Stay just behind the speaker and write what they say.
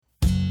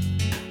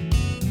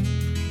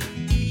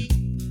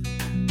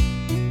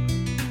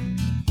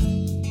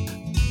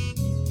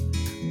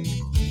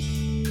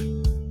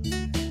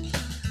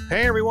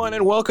Hey everyone,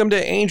 and welcome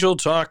to Angel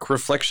Talk,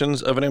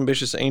 Reflections of an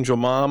Ambitious Angel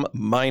Mom.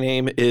 My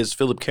name is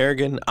Philip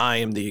Kerrigan. I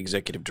am the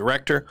Executive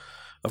Director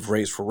of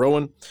Raise for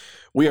Rowan.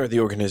 We are the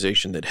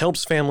organization that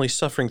helps families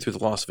suffering through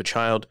the loss of a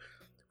child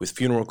with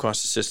funeral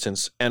cost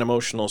assistance and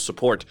emotional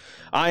support.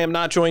 I am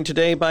not joined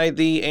today by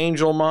the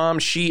Angel Mom.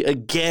 She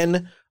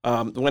again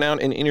went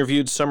out and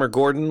interviewed Summer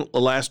Gordon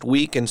last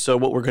week, and so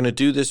what we're going to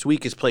do this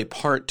week is play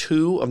part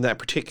 2 of that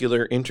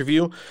particular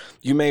interview.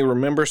 You may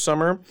remember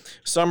Summer.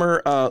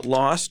 Summer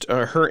lost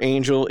her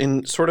angel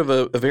in sort of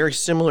a very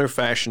similar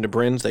fashion to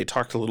Bryn's. They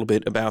talked a little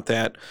bit about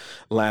that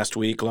last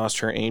week. Lost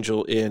her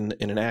angel in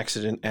an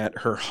accident at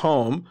her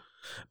home.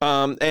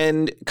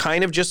 And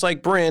kind of just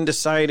like Bryn,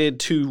 decided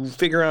to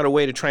figure out a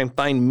way to try and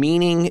find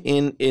meaning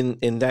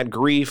in that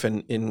grief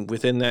and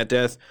within that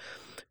death.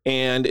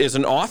 And is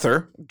an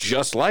author,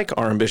 just like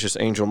our ambitious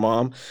angel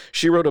mom.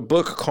 She wrote a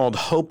book called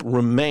Hope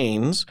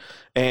Remains,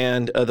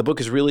 and the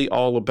book is really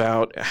all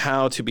about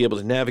how to be able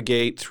to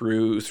navigate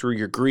through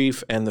your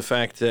grief and the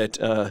fact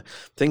that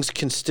things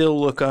can still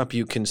look up.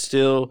 You can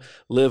still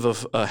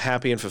live a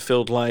happy and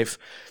fulfilled life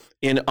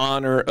in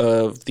honor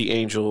of the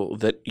angel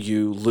that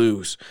you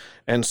lose.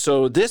 And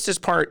so this is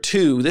part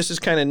 2. This is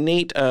kind of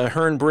neat.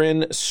 Her and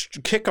Bryn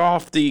kick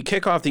off the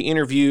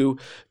interview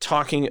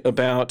talking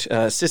about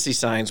sissy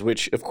signs,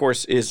 which of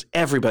course is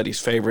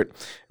everybody's favorite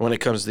when it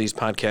comes to these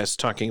podcasts,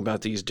 talking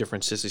about these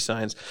different sissy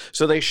signs.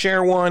 So they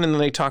share one, and then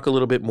they talk a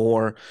little bit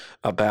more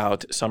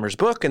about Summer's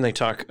book, and they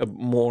talk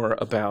more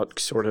about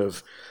sort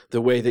of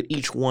the way that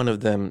each one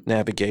of them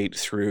navigate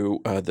through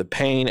the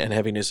pain and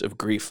heaviness of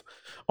grief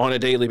on a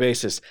daily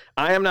basis.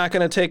 I am not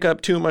going to take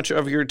up too much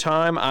of your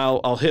time.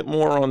 I'll hit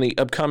more on the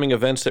upcoming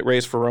events that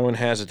Raise for Rowan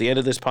has at the end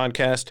of this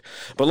podcast.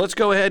 But let's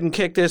go ahead and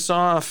kick this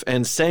off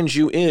and send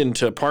you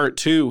into part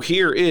 2.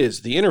 Here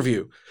is the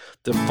interview,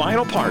 the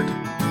final part.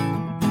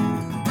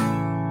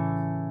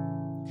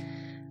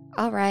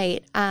 All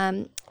right.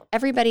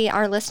 Everybody,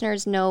 our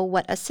listeners know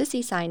what a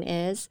sissy sign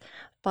is,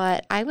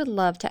 but I would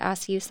love to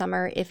ask you,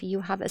 Summer, if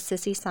you have a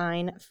sissy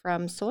sign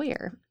from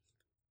Sawyer.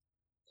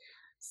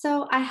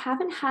 So I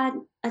haven't had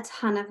a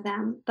ton of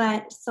them,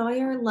 but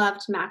Sawyer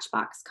loved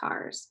Matchbox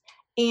cars,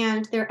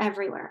 and they're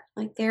everywhere.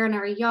 Like, they're in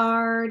our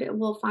yard.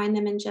 We'll find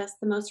them in just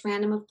the most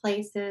random of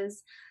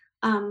places.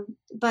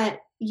 But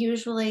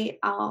usually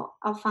I'll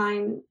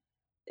find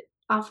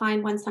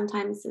one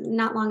sometimes.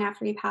 Not long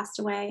after he passed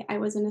away, I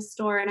was in a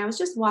store and I was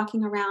just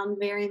walking around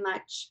very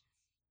much,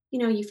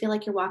 you feel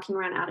like you're walking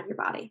around out of your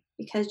body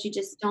because you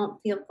just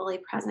don't feel fully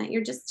present.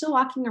 You're just still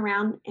walking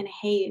around in a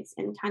haze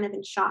and kind of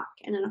in shock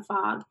and in a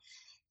fog.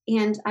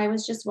 And I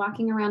was just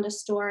walking around a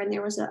store, and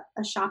there was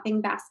a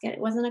shopping basket. It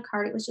wasn't a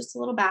cart. It was just a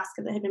little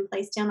basket that had been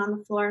placed down on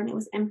the floor, and it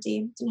was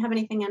empty. Didn't have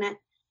anything in it.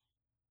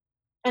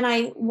 And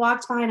I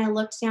walked by and I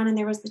looked down, and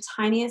there was the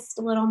tiniest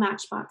little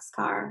Matchbox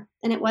car.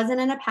 And it wasn't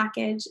in a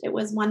package. It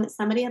was one that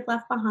somebody had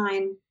left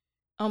behind.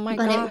 Oh my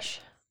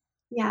gosh.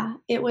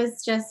 It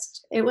was a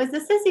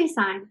sissy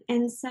sign.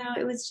 And so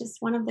it was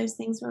just one of those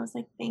things where I was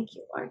like, thank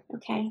you, Lord.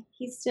 Okay.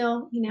 He's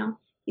still,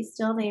 he's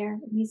still there,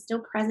 and he's still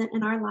present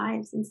in our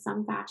lives in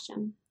some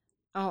fashion.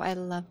 Oh, I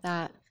love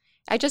that.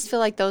 I just feel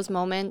like those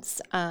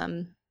moments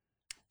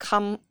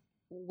come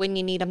when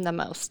you need them the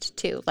most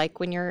too. Like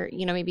when you're,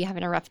 maybe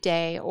having a rough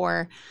day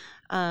or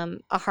a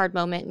hard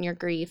moment in your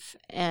grief.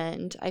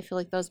 And I feel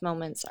like those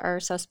moments are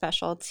so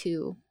special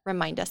to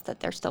remind us that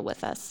they're still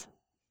with us.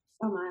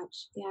 So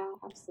much. Yeah,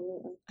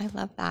 absolutely. I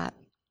love that.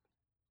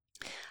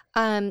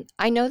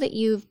 I know that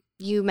you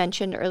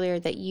mentioned earlier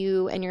that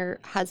you and your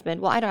husband,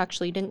 well,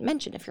 you didn't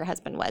mention if your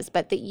husband was,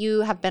 but that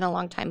you have been a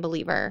longtime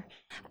believer.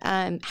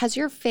 Has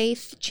your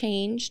faith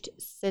changed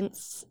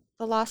since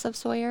the loss of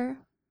Sawyer?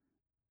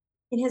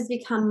 It has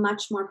become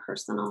much more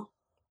personal.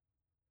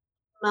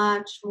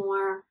 Much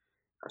more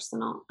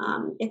personal.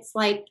 It's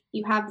like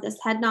you have this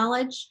head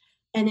knowledge,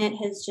 and it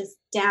has just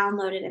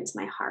downloaded into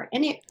my heart.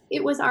 And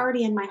it was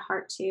already in my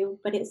heart too,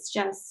 but it's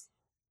just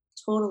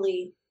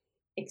totally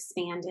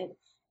expanded.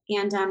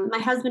 And my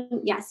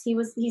husband, yes,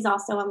 he's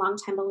also a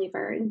longtime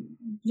believer,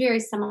 very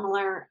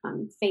similar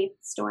faith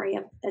story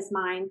as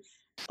mine.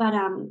 But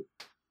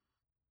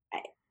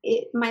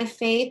my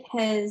faith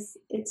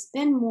it's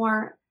been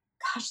more,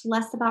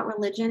 less about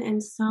religion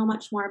and so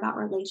much more about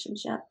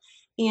relationship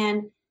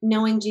and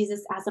knowing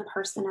Jesus as a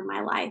person in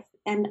my life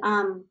and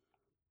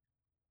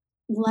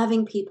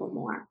loving people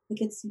more.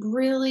 Like, it's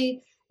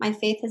really, my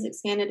faith has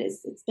expanded.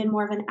 It's been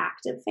more of an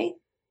active faith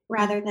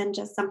rather than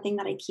just something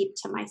that I keep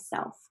to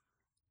myself.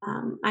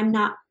 I'm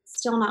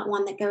still not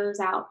one that goes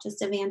out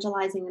just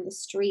evangelizing in the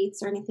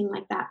streets or anything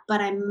like that,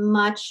 but I'm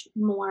much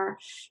more,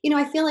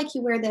 I feel like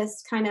you wear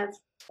this kind of,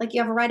 like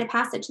you have a rite of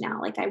passage now.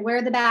 Like, I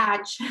wear the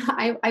badge.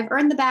 I've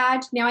earned the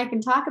badge. Now I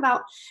can talk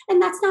about, and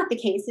that's not the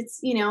case. It's,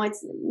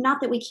 it's not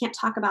that we can't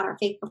talk about our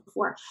faith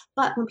before,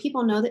 but when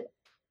people know that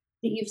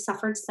you've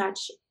suffered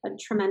such a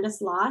tremendous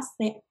loss,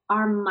 they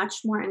are much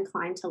more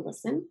inclined to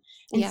listen.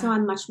 And so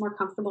I'm much more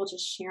comfortable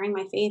just sharing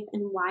my faith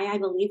and why I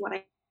believe what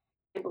I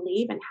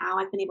believe and how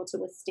I've been able to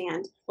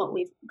withstand what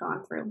we've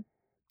gone through.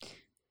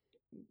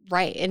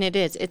 Right. And it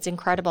is. It's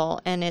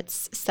incredible. And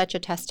it's such a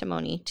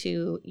testimony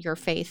to your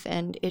faith,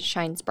 and it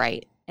shines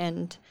bright.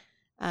 And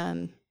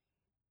um,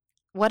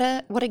 what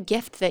a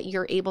gift that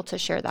you're able to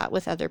share that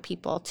with other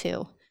people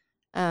too.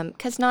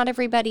 Because not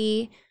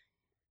everybody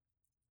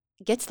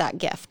gets that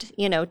gift,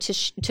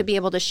 to be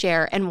able to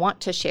share and want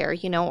to share,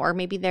 or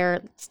maybe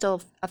they're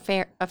still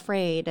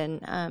afraid.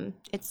 And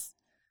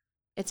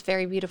it's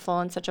very beautiful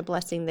and such a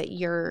blessing that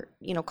you're,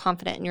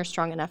 confident and you're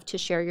strong enough to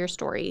share your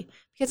story,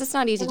 because it's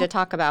not easy to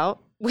talk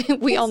about.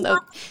 We all It's know.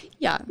 not,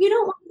 Yeah. you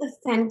don't want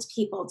to offend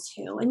people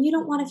too, and you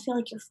don't want to feel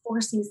like you're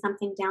forcing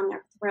something down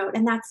their throat.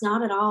 And that's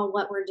not at all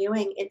what we're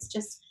doing. It's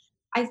just,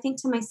 I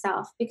think to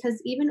myself,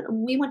 because even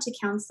we went to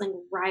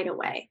counseling right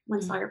away when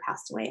Mm. Sawyer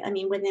passed away. I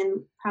mean,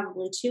 within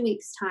probably 2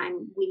 weeks'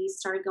 time, we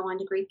started going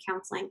to grief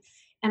counseling.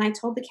 And I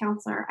told the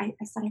counselor, I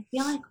said, I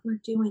feel like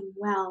we're doing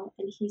well.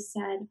 And he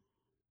said,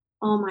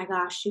 oh my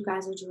gosh, you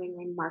guys are doing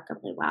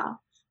remarkably well.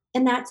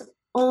 And that's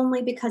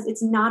only because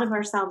it's not of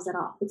ourselves at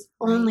all. It's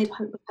only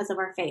Right. because of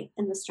our faith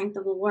and the strength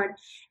of the Lord.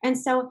 And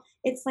so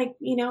it's like,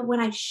 when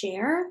I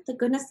share the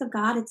goodness of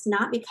God, it's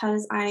not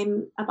because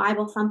I'm a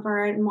Bible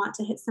thumper and want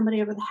to hit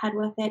somebody over the head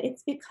with it.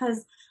 It's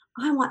because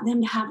I want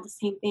them to have the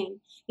same thing.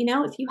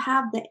 If you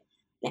have the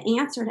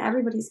answer to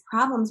everybody's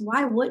problems,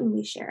 why wouldn't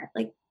we share it?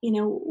 Like,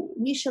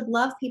 we should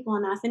love people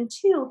enough. And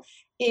two,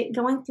 it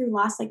going through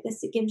loss like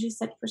this, it gives you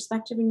such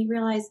perspective, and you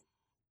realize,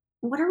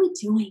 what are we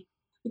doing?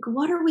 Like,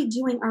 what are we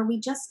doing? Are we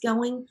just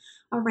going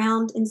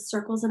around in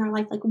circles in our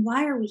life? Like,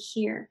 why are we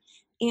here?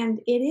 And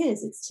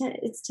it's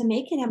to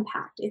make an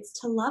impact. It's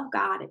to love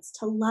God. It's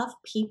to love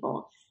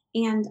people.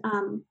 And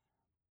am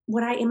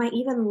I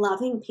even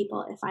loving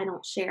people if I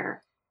don't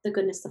share the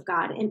goodness of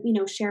God,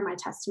 and share my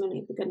testimony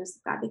of the goodness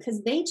of God?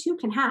 Because they too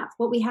can have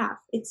what we have.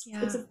 It's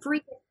Yeah. a free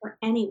gift for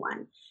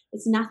anyone.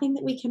 It's nothing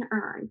that we can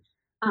earn.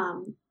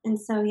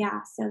 And so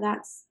yeah, so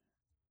that's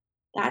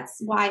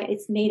why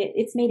it's made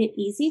it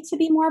easy to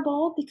be more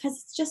bold,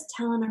 because it's just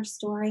telling our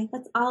story.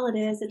 That's all it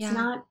is. It's Yeah.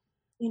 not,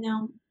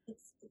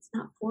 it's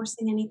not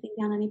forcing anything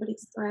down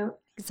anybody's throat.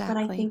 But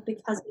I Exactly. think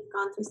because we've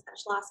gone through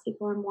such loss,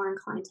 people are more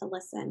inclined to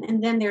listen.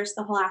 And then there's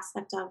the whole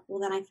aspect of, well,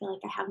 then I feel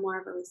like I have more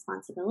of a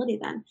responsibility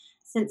then,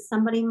 since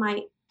somebody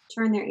might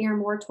turn their ear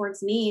more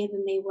towards me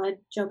than they would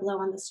Joe Blow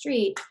on the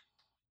street,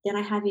 then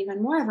I have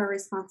even more of a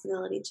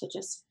responsibility to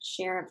just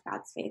share of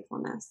God's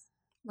faithfulness.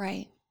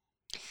 Right.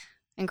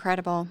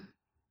 Incredible.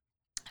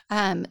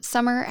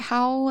 Summer,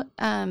 how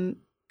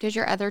did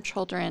your other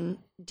children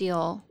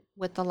deal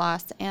with the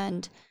loss?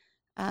 And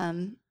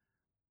um,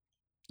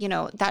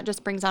 that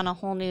just brings on a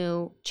whole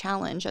new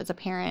challenge as a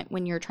parent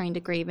when you're trying to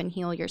grieve and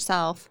heal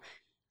yourself.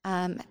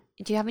 Um,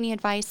 do you have any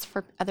advice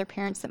for other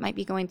parents that might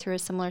be going through a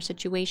similar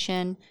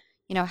situation?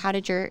 How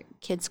did your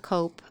kids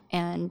cope?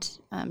 And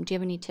do you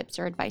have any tips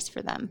or advice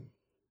for them?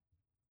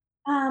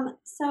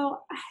 So,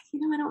 I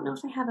don't know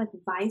if I have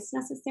advice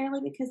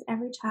necessarily, because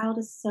every child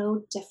is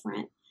so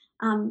different.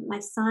 My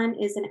son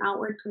is an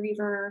outward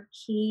griever.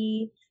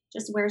 He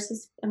just wears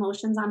his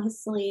emotions on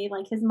his sleeve,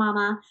 like his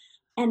mama.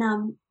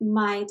 And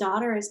my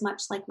daughter is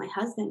much like my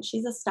husband.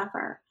 She's a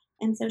stuffer.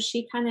 And so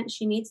she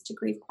needs to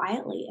grieve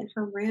quietly in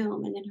her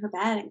room and in her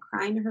bed and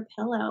crying to her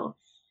pillow.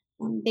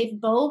 They've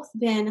both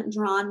been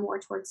drawn more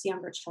towards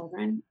younger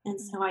children. And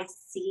so Mm. I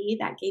see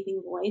that gaping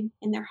void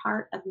in their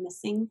heart of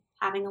missing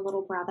having a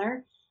little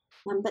brother.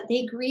 But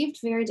they grieved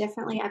very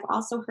differently. I've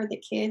also heard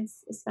that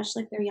kids,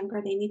 especially if they're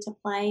younger, they need to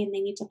play, and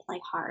they need to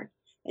play hard.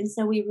 And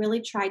so we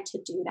really tried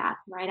to do that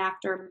right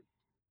after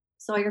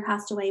Sawyer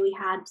passed away. We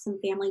had some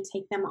family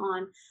take them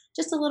on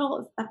just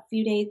a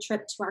few day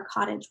trip to our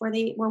cottage,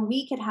 where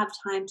we could have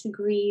time to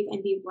grieve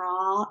and be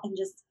raw and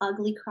just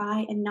ugly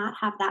cry and not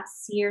have that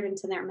seared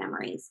into their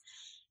memories.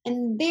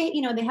 And they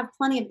have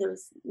plenty of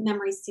those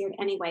memories seared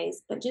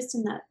anyways, but just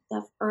in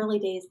the early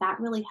days, that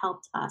really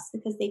helped us,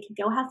 because they could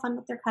go have fun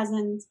with their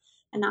cousins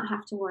and not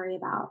have to worry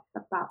about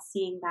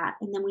seeing that.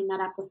 And then we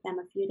met up with them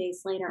a few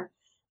days later.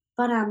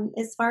 But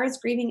as far as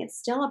grieving, it's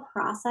still a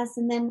process.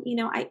 And then,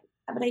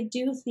 I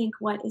do think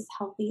what is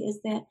healthy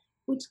is that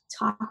we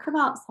talk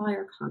about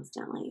Sawyer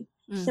constantly.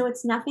 Mm. So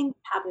it's nothing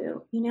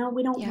taboo. We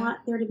don't Yeah. want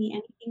there to be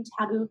anything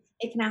taboo.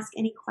 They can ask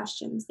any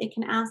questions. They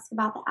can ask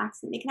about the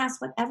accident. They can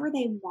ask whatever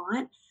they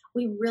want.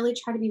 We really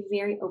try to be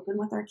very open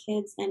with our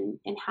kids, and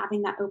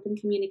having that open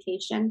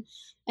communication.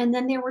 And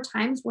then there were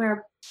times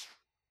where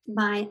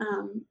my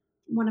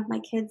one of my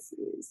kids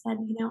said,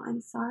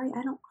 I'm sorry,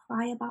 I don't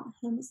cry about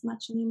him as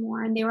much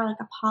anymore. And they were like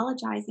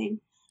apologizing.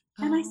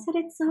 And I Oh, said,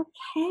 it's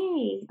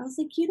okay. I was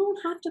like, you don't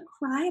have to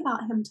cry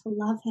about him to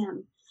love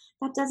him.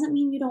 That doesn't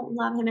mean you don't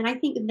love him. And I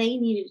think they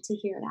needed to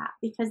hear that,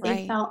 because they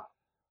right. felt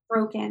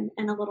broken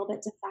and a little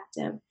bit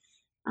defective.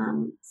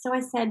 So I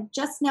said,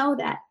 just know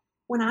that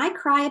when I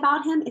cry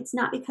about him, it's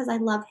not because I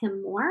love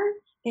him more.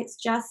 It's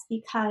just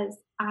because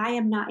I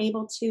am not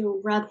able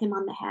to rub him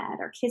on the head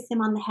or kiss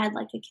him on the head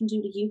like I can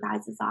do to you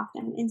guys as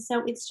often. And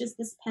so it's just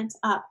this pent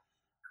up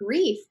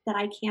grief that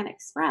I can't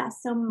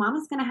express. So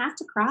mama's going to have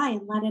to cry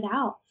and let it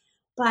out.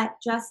 But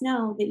just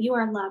know that you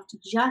are loved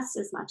just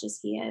as much as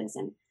he is.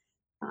 And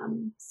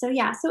So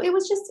yeah, so it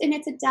was just, and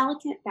it's a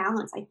delicate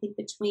balance, I think,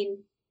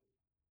 between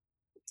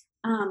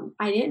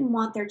I didn't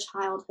want their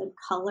childhood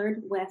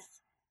colored with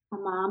a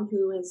mom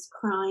who is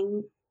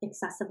crying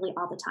excessively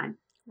all the time.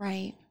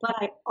 Right. But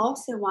I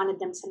also wanted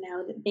them to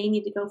know that they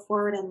need to go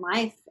forward in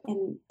life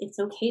and it's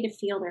okay to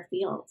feel their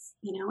feels,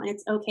 and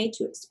it's okay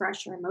to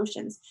express your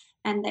emotions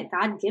and that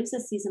God gives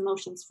us these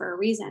emotions for a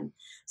reason.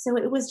 So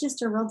it was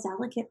just a real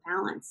delicate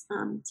balance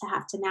to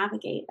have to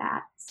navigate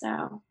that.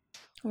 So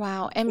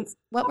Wow. And it's,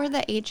 what were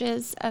the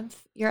ages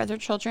of your other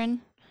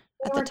children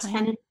they at the were 10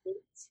 time? and 8.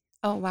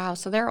 Oh, wow.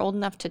 So they're old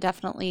enough to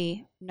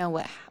definitely know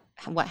what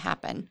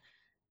happened.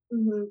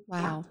 Yeah,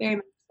 Wow. very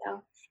much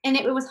so. And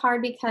it was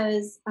hard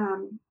because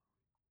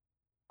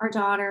our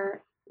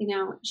daughter,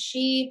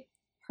 she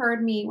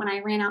heard me when I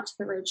ran out to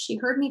the road. She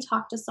heard me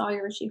talk to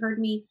Sawyer. She heard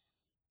me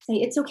say,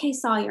 "It's okay,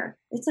 Sawyer.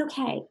 It's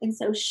okay." And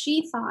so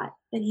she thought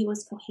that he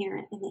was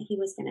coherent and that he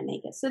was going to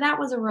make it. So that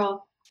was a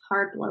real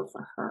hard blow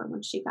for her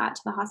when she got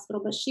to the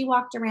hospital. But she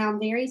walked around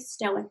very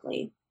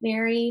stoically,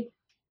 very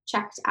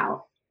checked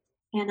out,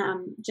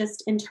 and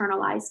just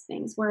internalized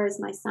things. Whereas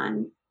my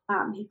son,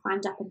 he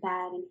climbed up in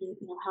bed and he,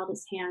 held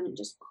his hand and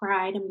just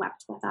cried and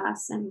wept with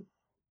us, and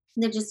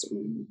they just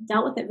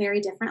dealt with it very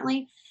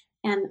differently.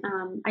 And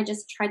I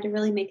just tried to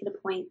really make it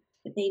a point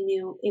that they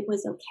knew it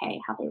was okay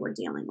how they were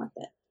dealing with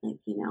it. Like,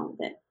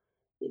 that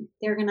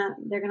they're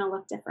gonna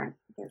look different.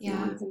 Their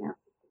Yeah. feelings and their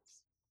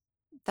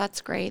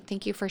That's great.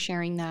 Thank you for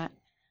sharing that.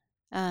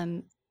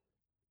 Um,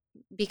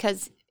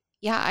 because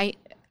yeah,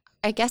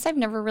 I guess I've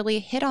never really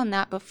hit on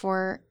that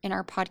before in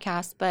our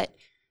podcast, but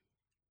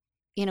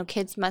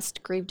kids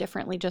must grieve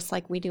differently just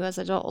like we do as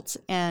adults.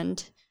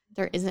 And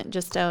there isn't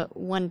just a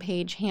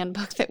one-page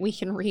handbook that we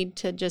can read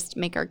to just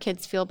make our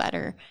kids feel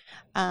better.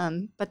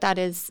 But that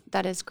is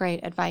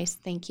great advice.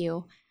 Thank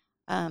you.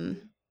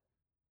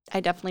 I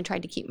definitely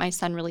tried to keep my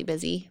son really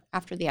busy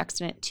after the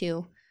accident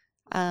too.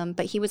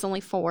 But he was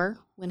only 4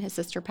 when his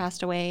sister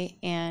passed away,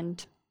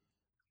 and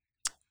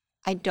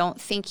I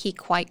don't think he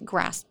quite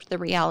grasped the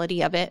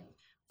reality of it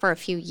for a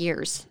few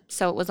years.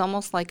 So it was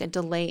almost like a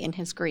delay in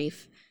his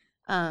grief.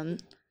 Um,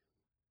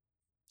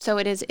 so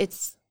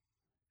it's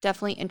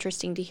definitely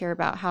interesting to hear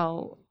about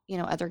how,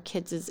 other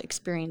kids'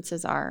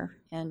 experiences are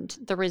and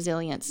the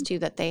resilience too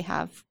that they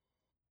have.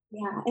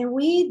 Yeah, and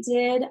we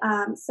did.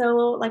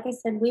 So, like I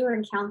said, we were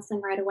in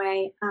counseling right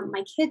away.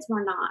 My kids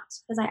were not,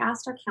 because I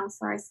asked our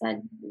counselor. I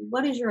said,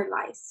 "What is your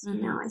advice?"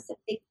 Mm-hmm. I said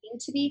they seem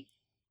to be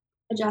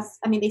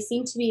they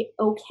seem to be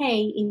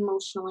okay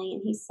emotionally.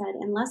 And he said,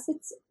 unless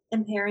it's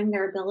impairing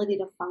their ability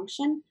to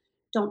function,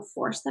 don't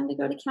force them to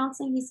go to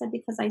counseling. He said,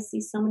 because I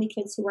see so many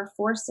kids who are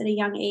forced at a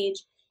young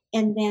age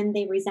and then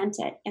they resent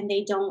it and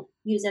they don't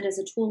use it as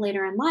a tool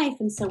later in life.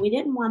 And so we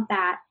didn't want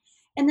that.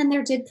 And then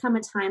there did come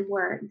a time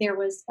where there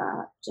was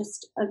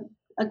just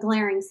a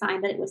glaring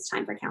sign that it was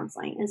time for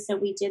counseling. And so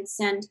we did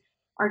send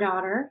our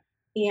daughter,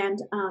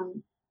 and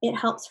it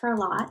helps her a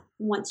lot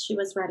once she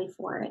was ready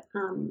for it.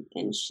 And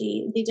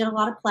they did a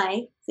lot of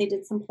play. They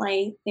did some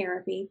play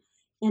therapy.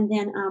 And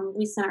then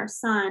we sent our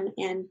son,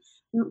 and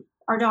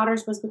our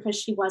daughter's was because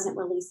she wasn't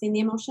releasing the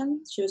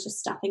emotion. She was just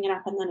stuffing it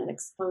up and then it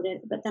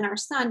exploded. But then our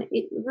son,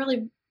 it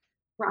really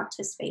rocked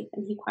his faith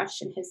and he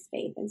questioned his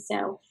faith. And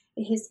so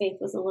his faith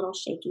was a little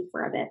shaky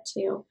for a bit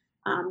too.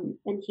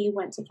 And he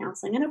went to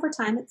counseling, and over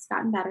time it's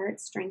gotten better.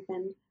 It's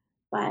strengthened.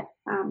 But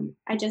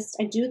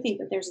I do think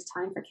that there's a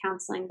time for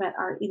counseling, but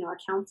our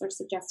counselor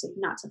suggested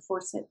not to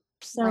force it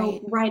so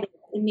Right.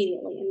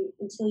 immediately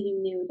until you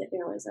knew that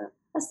there was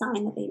a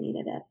sign that they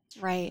needed it.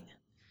 Right.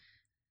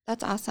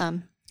 That's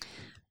awesome.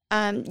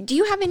 Do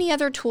you have any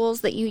other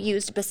tools that you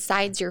used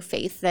besides your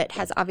faith that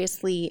has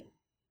obviously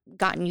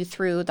gotten you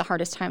through the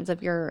hardest times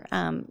of your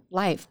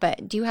life?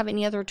 But do you have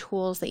any other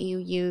tools that you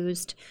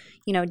used,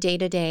 day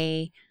to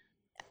day,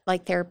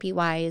 like therapy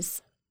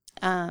wise,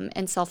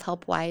 and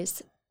self-help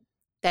wise,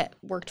 that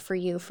worked for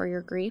you for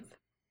your grief?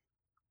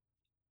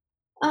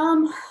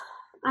 Um,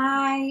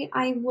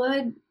 I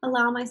would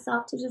allow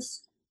myself to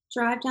just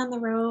drive down the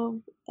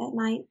road at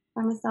night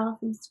by myself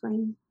and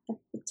scream at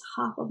the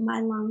top of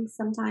my lungs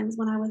sometimes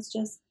when I was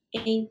just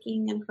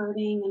aching and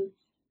hurting,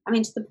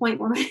 and to the point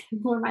where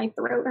my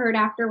throat hurt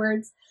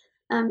afterwards.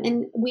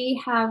 And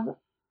we have,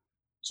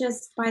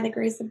 just by the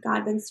grace of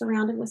God, been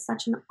surrounded with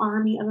such an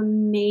army of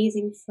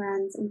amazing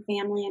friends and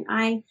family. And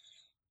I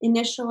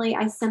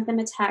sent them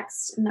a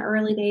text in the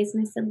early days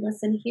and I said,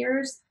 "Listen,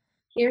 here's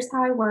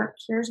how I work.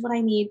 Here's what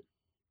I need.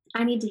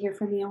 I need to hear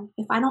from you.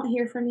 If I don't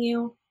hear from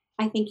you,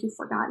 I think you've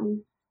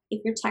forgotten.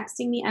 If you're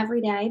texting me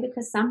every day,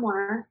 because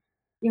somewhere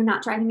you're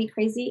not driving me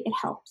crazy, it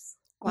helps."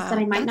 I said,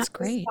 Wow, "I might that's not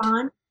great.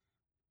 respond."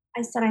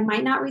 I said, "I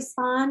might not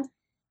respond,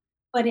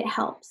 but it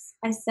helps."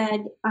 I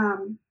said,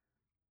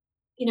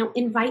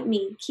 "Invite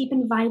me, keep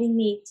inviting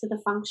me to the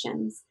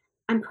functions.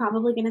 I'm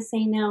probably going to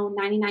say no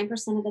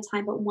 99% of the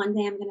time, but one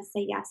day I'm going to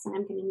say yes and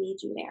I'm going to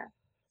need you there."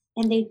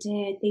 And they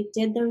did. They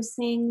did those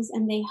things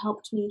and they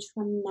helped me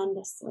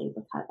tremendously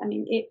because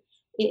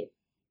it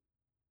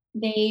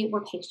they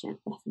were patient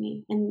with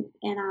me, and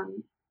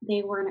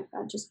they were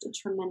just a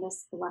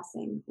tremendous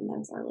blessing in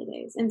those early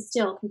days and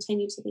still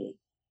continue to be.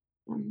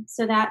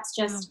 So that's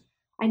Wow. just,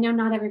 I know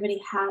not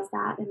everybody has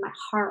that, and my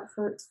heart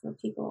hurts for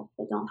people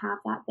that don't have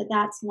that, but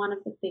that's one of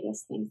the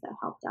biggest things that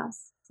helped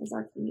us as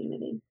our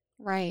community.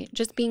 Right.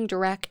 Just being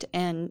direct.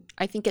 And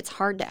I think it's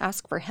hard to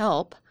ask for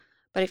help,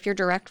 but if you're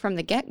direct from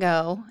the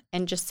get-go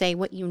and just say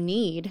what you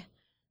need,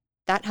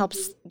 that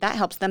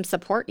helps them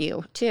support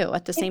you too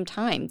at the And same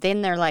time.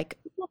 Then they're like,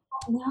 people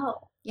don't know.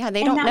 yeah,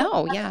 they And don't that was know.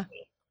 another Yeah.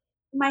 thing.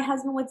 My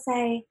husband would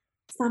say,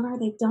 Summer,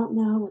 they don't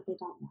know what they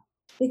don't know.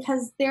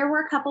 Because there were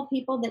a couple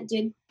people that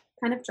did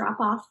kind of drop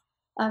off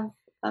of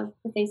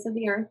the face of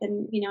the earth,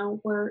 and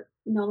were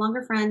no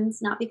longer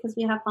friends, not because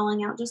we had a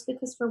falling out, just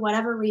because for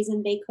whatever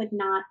reason they couldn't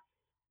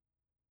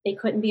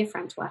be a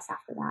friend to us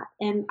after that.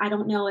 And I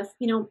don't know if,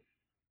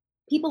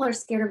 people are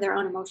scared of their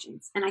own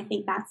emotions. And I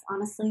think that's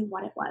honestly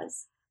what it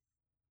was.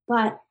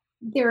 But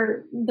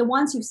the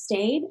ones who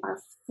stayed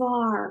are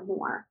far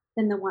more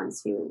than the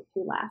ones who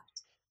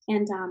left.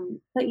 And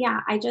but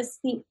yeah, I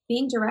just think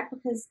being direct,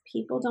 because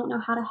people don't know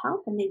how to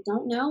help and they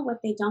don't know what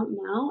they don't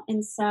know.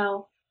 And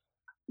so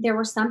there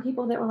were some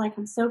people that were like,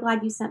 I'm so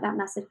glad you sent that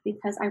message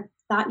because I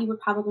thought you would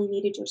probably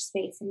needed your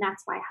space, and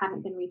that's why I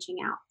haven't been reaching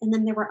out. And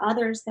then there were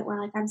others that were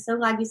like, I'm so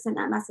glad you sent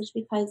that message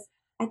because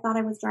I thought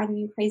I was driving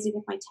you crazy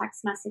with my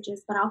text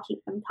messages, but I'll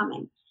keep them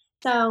coming.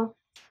 So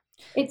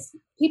it's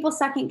people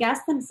second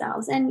guess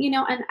themselves. And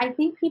and I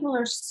think people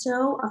are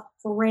so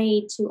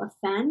afraid to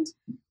offend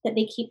that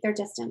they keep their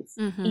distance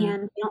Mm-hmm.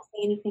 and they don't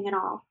say anything at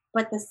all.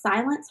 But the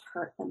silence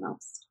hurt the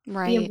most. The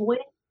Right.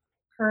 avoidance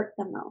hurt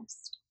the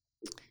most.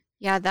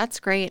 Yeah, that's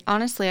great.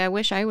 Honestly, I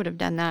wish I would have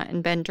done that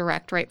and been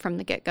direct right from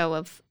the get-go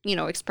of,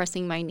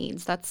 expressing my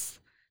needs. That's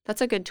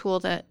a good tool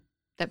that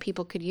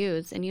people could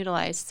use and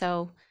utilize.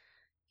 So,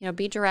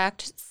 be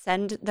direct,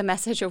 send the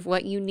message of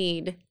what you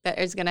need that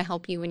is going to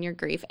help you in your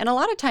grief. And a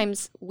lot of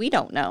times we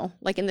don't know.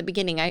 Like in the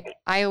beginning,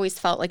 I always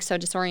felt like so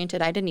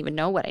disoriented. I didn't even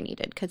know what I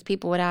needed because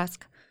people would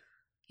ask,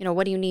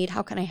 what do you need?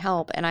 How can I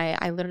help? And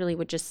I literally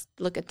would just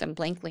look at them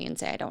blankly and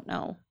say, I don't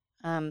know.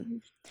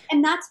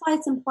 And that's why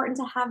it's important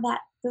to have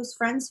those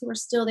friends who are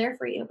still there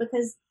for you,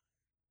 because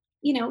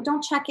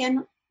don't check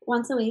in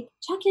once a week.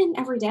 Check in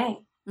every day,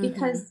 Mm-hmm.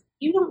 because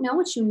you don't know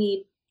what you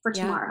need for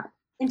Yeah, tomorrow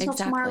until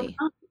tomorrow exactly.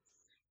 comes.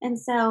 And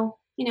so,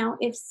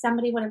 if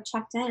somebody would have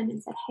checked in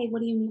and said, "Hey,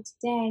 what do you need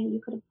today?" You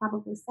could have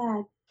probably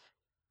said,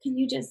 "Can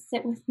you just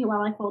sit with me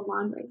while I fold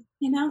laundry?"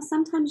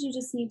 Sometimes you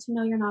just need to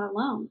know you're not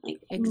alone. Like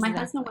my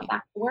husband went Exactly.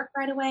 back to work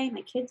right away.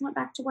 My kids went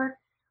back to work.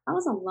 I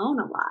was alone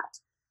a lot.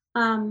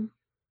 Um,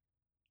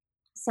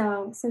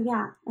 so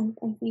yeah,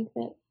 I think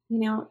that,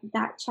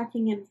 that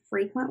checking in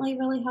frequently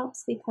really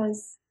helps,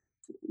 because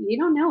you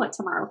don't know what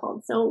tomorrow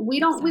holds. So we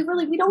Exactly.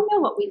 don't know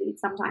what we need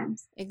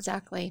sometimes.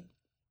 Exactly.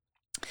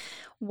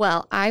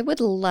 Well, I would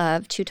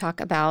love to talk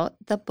about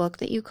the book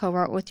that you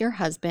co-wrote with your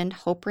husband,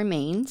 Hope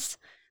Remains.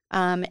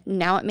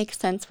 Now it makes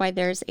sense why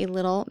there's a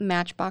little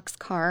Matchbox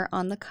car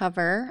on the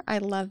cover. I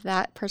love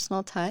that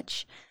personal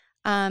touch.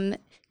 Um,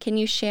 can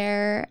you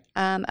share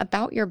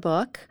about your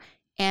book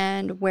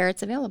and where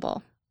it's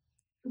available?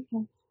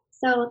 Okay.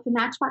 So the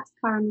Matchbox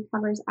car on the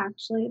cover is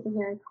actually the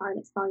very car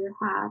that Sawyer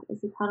had as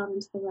he pedaled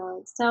into the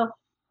road. So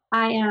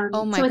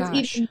Oh my so it's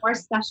gosh. even more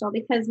special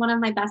because one of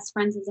my best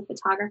friends is a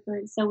photographer,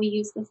 and so we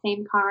used the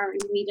same car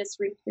and we just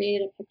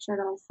recreated a picture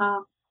that I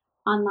saw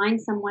online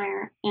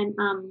somewhere. And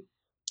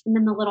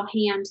then the little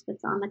hand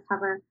that's on the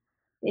cover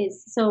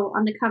is, so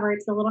on the cover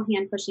it's the little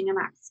hand pushing a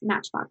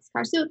Matchbox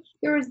car. So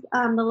there was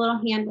the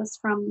little hand was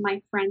from my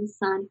friend's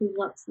son who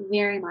looks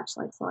very much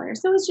like Sawyer.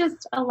 So it was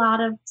just a lot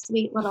of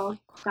sweet Oh my little God.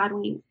 God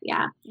winks,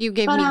 yeah. You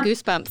gave But me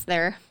goosebumps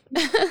there.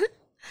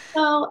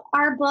 so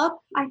our book,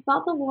 I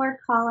felt the Lord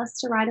call us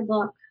to write a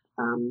book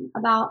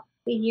about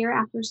a year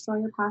after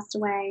Sawyer passed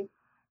away,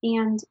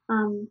 and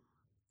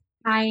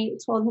I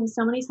told him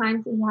so many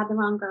times that he had the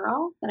wrong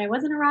girl, that I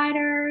wasn't a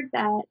writer,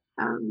 that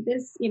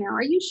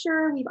are you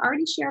sure? We've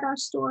already shared our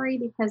story,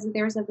 because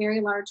there's a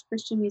very large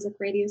Christian music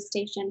radio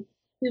station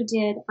who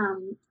did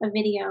a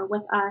video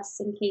with us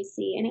and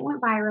Casey, and it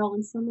went viral.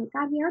 And so I'm like,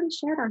 God, we already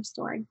shared our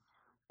story.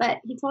 But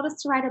he told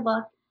us to write a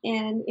book,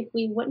 and if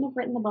we wouldn't have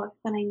written the book,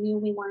 then I knew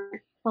we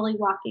weren't fully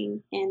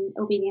walking in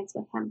obedience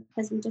with him,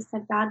 because we just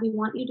said, God, we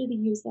want you to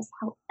use this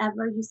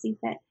however you see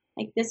fit.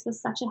 Like, this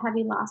was such a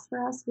heavy loss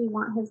for us. We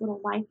want his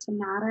little life to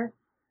matter.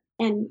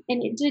 And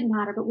it did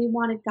matter, but we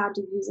wanted God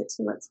to use it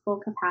to its full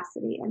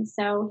capacity. And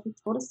so he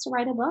told us to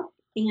write a book,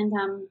 and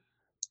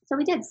so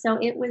we did. So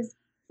it was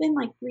been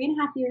like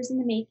 3.5 years in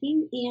the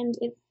making, and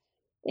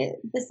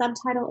the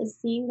subtitle is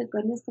Seeing the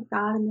Goodness of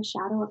God in the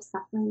Shadow of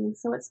Suffering. And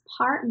so it's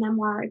part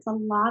memoir. It's a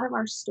lot of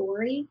our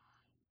story,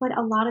 but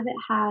a lot of it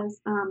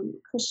has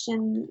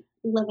Christian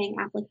living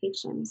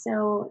application.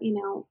 So,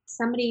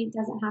 somebody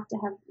doesn't have to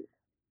have,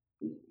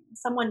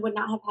 someone would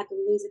not have had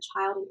to lose a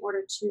child in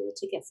order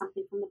to get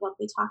something from the book.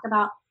 We talk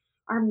about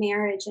our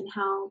marriage and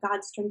how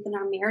God strengthened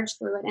our marriage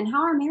through it, and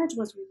how our marriage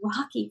was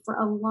rocky for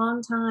a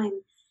long time.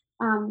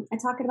 I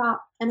talk about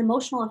an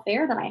emotional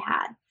affair that I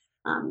had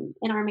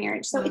in our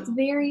marriage. So it's Wow.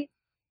 very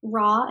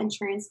raw and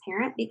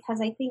transparent,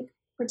 because I think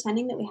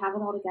pretending that we have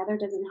it all together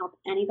doesn't help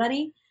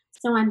anybody.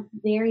 So I'm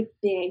very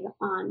big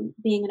on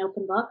being an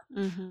open book.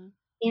 Mm-hmm.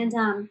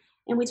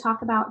 And we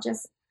talk about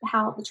just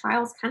how the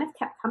trials kind of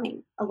kept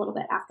coming a little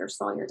bit after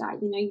Sawyer died.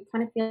 You know, you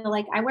kind of feel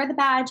like, I wear the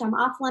badge, I'm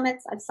off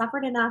limits, I've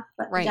suffered enough,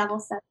 but Right. the devil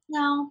said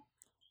no.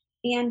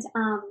 And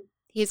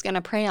he's going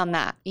to prey on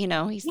that, you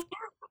know. He's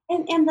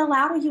and the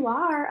louder you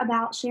are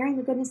about sharing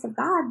the goodness of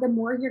God, the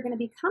more you're going to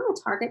become a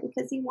target,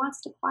 because he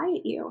wants to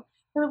quiet you.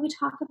 So we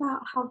talk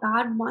about how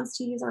God wants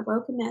to use our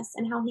brokenness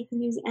and how he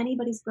can use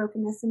anybody's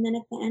brokenness. And then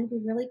at the end, we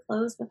really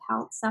close with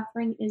how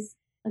suffering is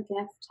a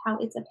gift, how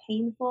it's a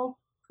painful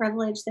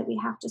privilege that we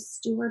have to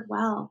steward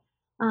well.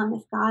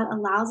 If God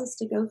allows us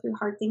to go through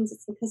hard things,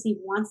 it's because he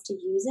wants to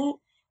use it.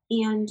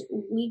 And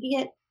we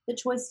get the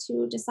choice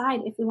to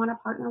decide if we want to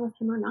partner with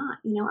him or not.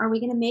 You know, are we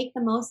going to make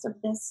the most of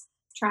this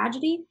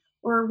tragedy,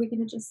 or are we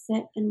going to just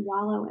sit and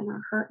wallow in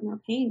our hurt and our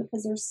pain?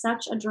 Because there's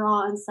such a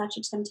draw and such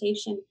a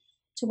temptation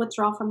to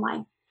withdraw from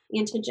life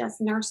and to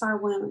just nurse our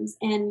wounds.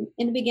 And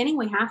in the beginning,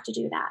 we have to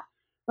do that,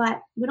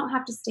 but we don't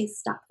have to stay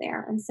stuck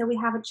there. And so we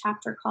have a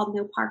chapter called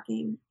No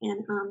Parking.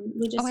 And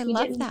we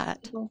love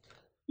that.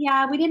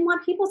 We didn't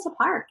want people to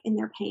park in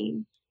their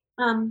pain.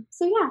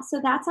 So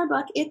that's our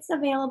book. It's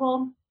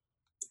available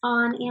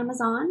on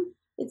Amazon.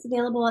 It's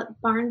available at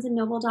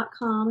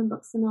barnesandnoble.com and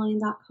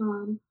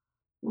booksamillion.com.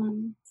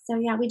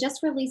 We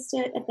just released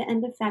it at the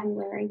end of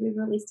February. We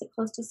released it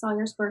close to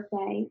Sawyer's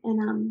birthday,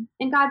 and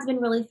God's been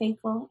really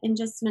faithful in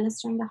just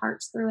ministering to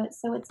hearts through it.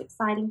 So it's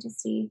exciting to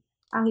see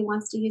how he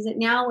wants to use it.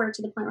 Now we're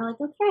to the point where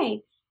we're like,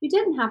 okay, you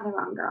didn't have the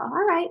wrong girl.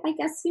 All right, I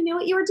guess you knew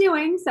what you were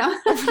doing. So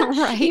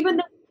Right. even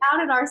though we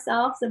doubted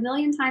ourselves a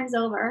million times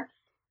over,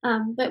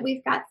 but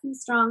we've got some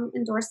strong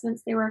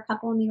endorsements. There were a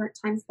couple of New York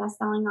Times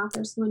bestselling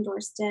authors who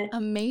endorsed it.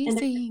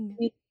 Amazing.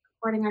 And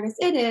recording artists.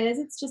 It is.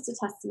 It's just a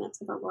testament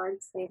to the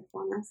Lord's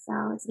faithfulness.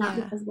 So it's not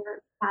because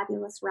we're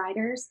fabulous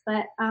writers,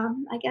 but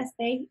I guess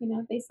they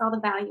saw the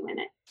value in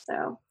it.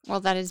 So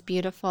well, that is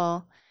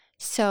beautiful.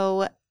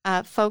 So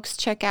folks,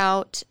 check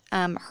out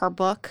her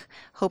book,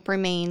 Hope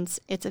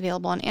Remains. It's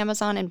available on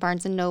Amazon and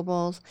Barnes and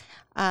Noble.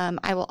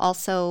 I will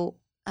also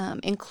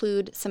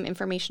include some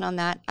information on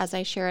that as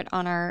I share it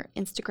on our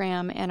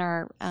Instagram and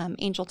our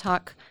Angel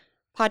Talk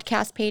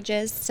podcast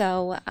pages.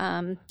 So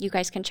you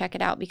guys can check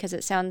it out, because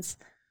it sounds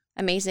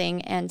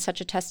amazing and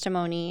such a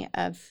testimony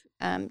of,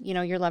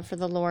 your love for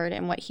the Lord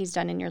and what he's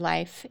done in your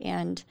life.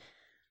 And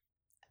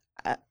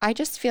I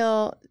just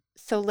feel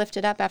so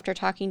lifted up after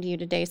talking to you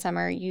today,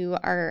 Summer. You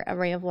are a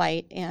ray of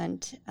light.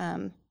 And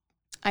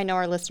I know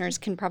our listeners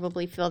can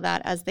probably feel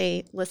that as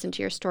they listen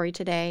to your story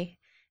today.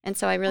 And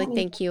so I really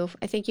thank you.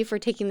 I thank you for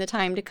taking the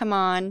time to come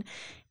on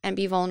and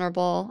be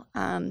vulnerable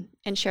and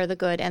share the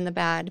good and the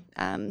bad,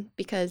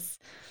 because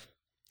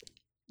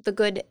the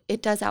good,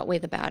 it does outweigh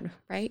the bad,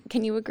 right?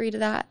 Can you agree to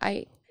that?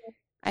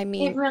 I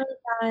mean, it really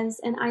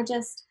does.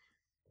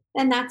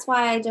 And that's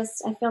why I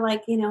feel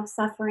like,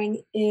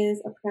 suffering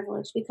is a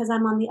privilege, because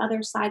I'm on the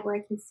other side where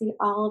I can see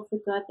all of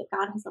the good that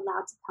God has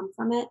allowed to come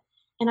from it.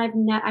 And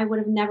I would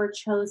have never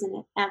chosen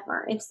it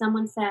ever. If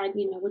someone said,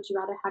 would you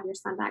rather have your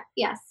son back?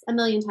 Yes, a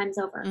million times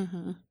over.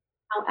 Mm-hmm.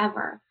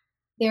 However,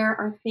 there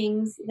are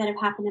things that have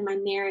happened in my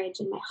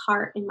marriage, in my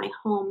heart, in my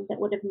home that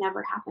would have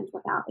never happened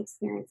without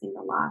experiencing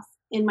the loss.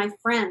 In my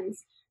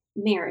friends'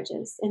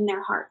 marriages, in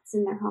their hearts,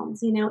 in their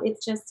homes,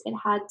 it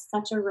had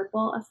such a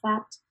ripple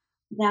effect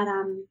that,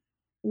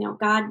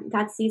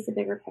 God sees the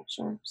bigger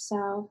picture.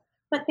 So,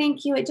 but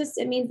thank you. It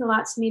means a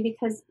lot to me,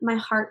 because my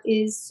heart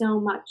is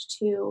so much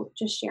to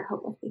just share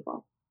hope with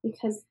people,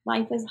 because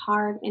life is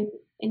hard and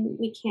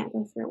we can't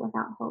go through it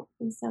without hope.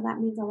 And so that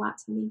means a lot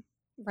to me.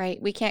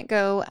 Right. We can't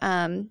go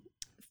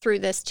through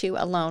this too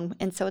alone.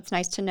 And so it's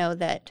nice to know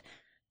that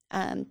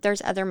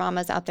there's other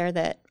mamas out there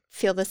that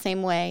feel the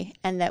same way,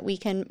 and that we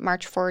can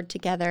march forward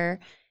together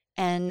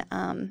and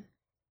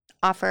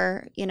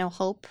offer,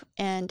 hope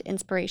and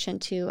inspiration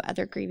to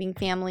other grieving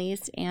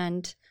families.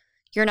 And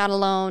you're not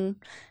alone,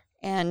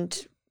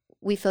 and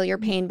we feel your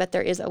pain, but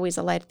there is always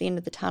a light at the end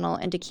of the tunnel,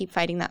 and to keep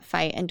fighting that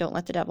fight and don't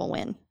let the devil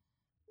win.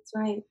 That's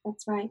right.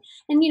 That's right.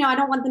 And, I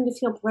don't want them to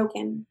feel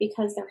broken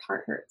because their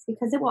heart hurts,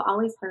 because it will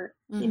always hurt.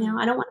 Mm-hmm.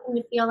 I don't want them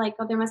to feel like,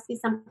 oh, there must be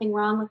something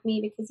wrong with me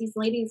because these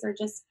ladies are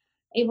just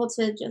able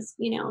to just,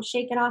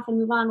 shake it off and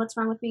move on. What's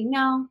wrong with me?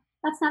 No,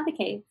 that's not the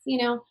case.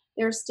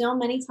 There are still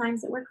many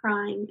times that we're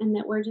crying and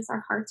that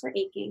our hearts are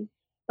aching.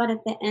 But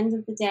at the end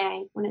of the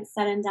day, when it's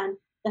said and done,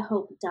 the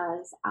hope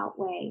does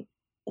outweigh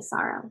the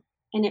sorrow.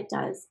 And it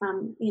does.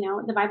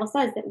 The Bible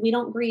says that we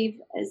don't grieve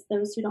as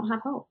those who don't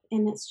have hope.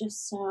 And it's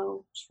just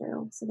so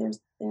true. So there's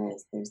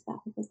that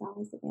hope is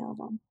always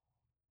available.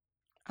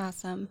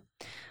 Awesome.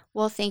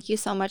 Well, thank you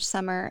so much,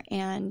 Summer.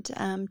 And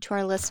to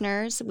our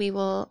listeners, we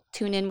will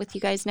tune in with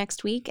you guys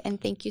next week.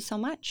 And thank you so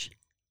much.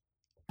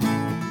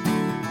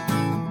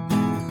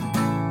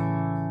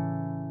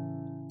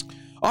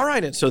 All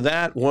right, and so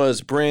that was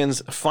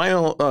Bryn's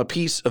final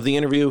piece of the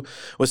interview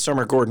with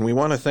Summer Gordon. We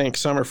want to thank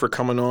Summer for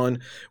coming on.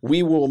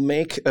 We will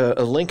make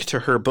a link to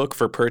her book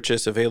for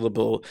purchase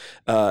available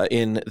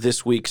in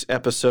this week's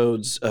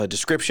episode's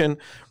description.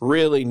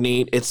 Really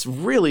neat. It's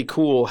really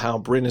cool how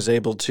Bryn is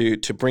able to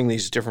bring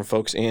these different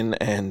folks in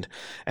and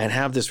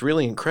have this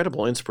really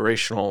incredible,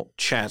 inspirational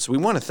chat. So we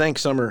want to thank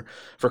Summer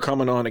for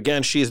coming on.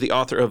 Again, she is the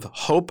author of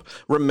Hope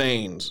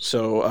Remains.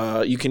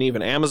 So you can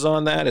even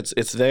Amazon that.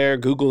 It's there.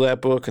 Google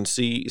that book and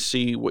see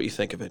what you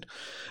think of it.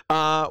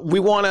 We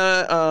want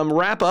to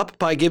wrap up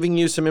by giving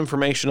you some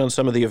information on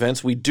some of the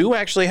events. We do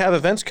actually have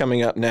events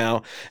coming up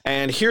now,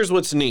 and here's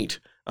what's neat.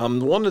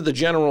 One of the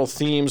general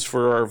themes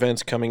for our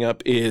events coming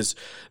up is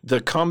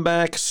the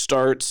comeback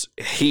starts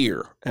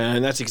here,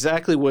 and that's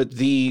exactly what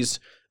these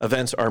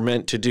events are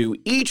meant to do.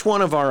 Each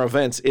one of our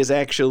events is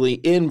actually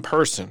in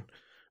person.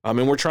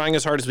 And we're trying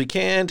as hard as we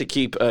can to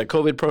keep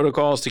COVID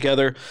protocols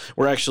together.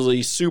 We're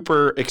actually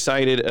super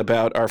excited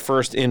about our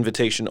first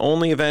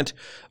invitation-only event,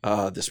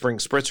 the Spring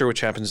Spritzer,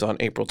 which happens on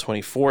April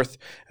 24th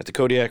at the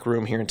Kodiak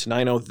Room here in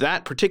Tenino.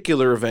 That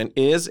particular event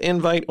is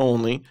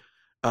invite-only.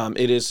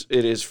 It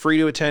is free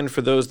to attend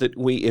for those that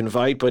we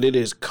invite, but it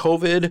is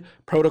COVID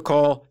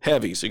protocol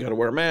heavy. So you got to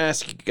wear a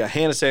mask, you got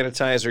hand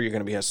sanitizer, you're going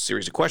to be asked a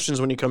series of questions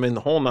when you come in,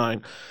 the whole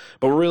nine.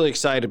 But we're really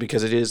excited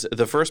because it is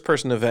the first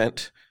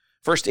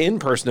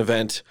in-person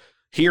event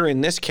here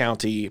in this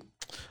county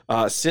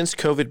since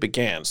COVID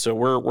began. So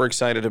we're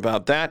excited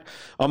about that.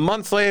 A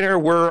month later,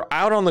 we're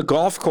out on the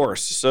golf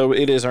course. So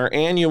it is our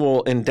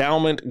annual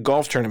endowment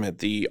golf tournament,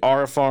 the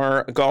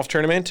RFR golf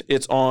tournament.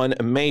 It's on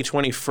May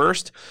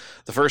 21st.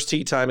 The first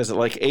tee time is at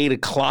like 8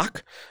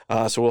 o'clock.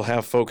 So we'll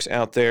have folks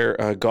out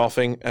there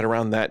golfing at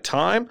around that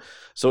time.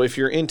 So if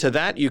you're into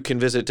that, you can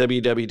visit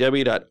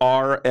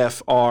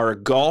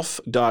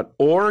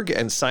www.rfrgolf.org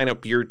and sign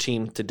up your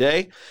team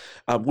today.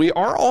 We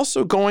are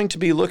also going to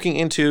be looking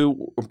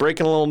into,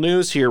 breaking a little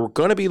news here, we're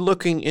going to be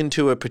looking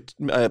into a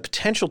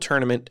potential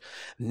tournament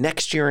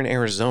next year in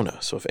Arizona.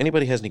 So if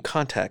anybody has any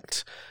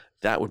contacts,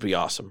 that would be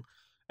awesome.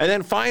 And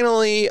then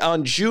finally,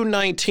 on June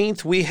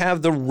 19th, we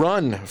have the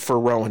Run for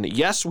Rowan.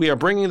 Yes, we are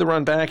bringing the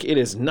run back. It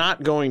is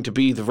not going to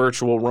be the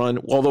virtual run,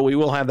 although we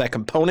will have that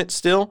component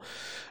still.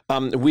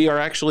 We are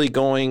actually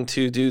going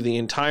to do the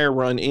entire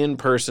run in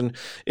person.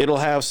 It'll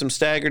have some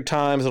staggered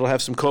times. It'll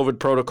have some COVID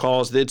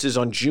protocols. This is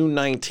on June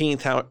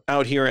 19th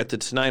out here at the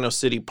Tenino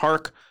City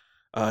Park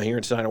here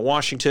in Tenino,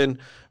 Washington.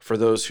 For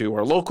those who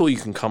are local, you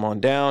can come on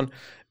down.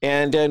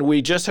 And then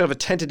we just have a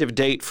tentative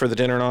date for the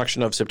dinner and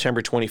auction of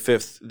September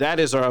 25th. That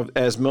is,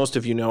 as most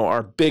of you know,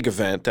 our big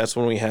event. That's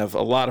when we have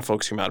a lot of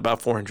folks come out,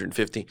 about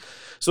 450.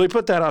 So we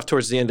put that off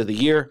towards the end of the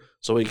year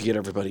so we can get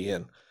everybody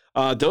in.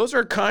 Those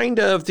are kind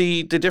of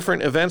the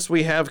different events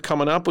we have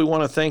coming up. We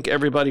want to thank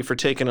everybody for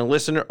taking a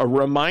listen. A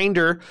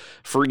reminder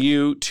for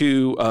you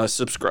to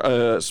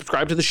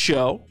subscribe to the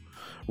show,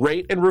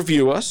 rate and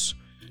review us,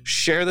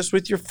 share this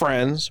with your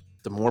friends.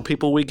 The more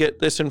people we get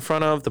this in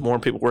front of, the more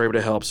people we're able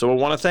to help. So we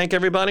want to thank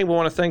everybody. We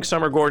want to thank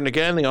Summer Gordon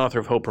again, the author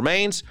of Hope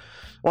Remains.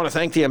 I want to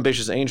thank the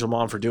ambitious Angel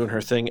Mom for doing her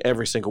thing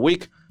every single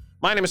week.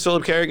 My name is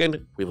Philip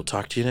Kerrigan. We will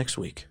talk to you next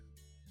week.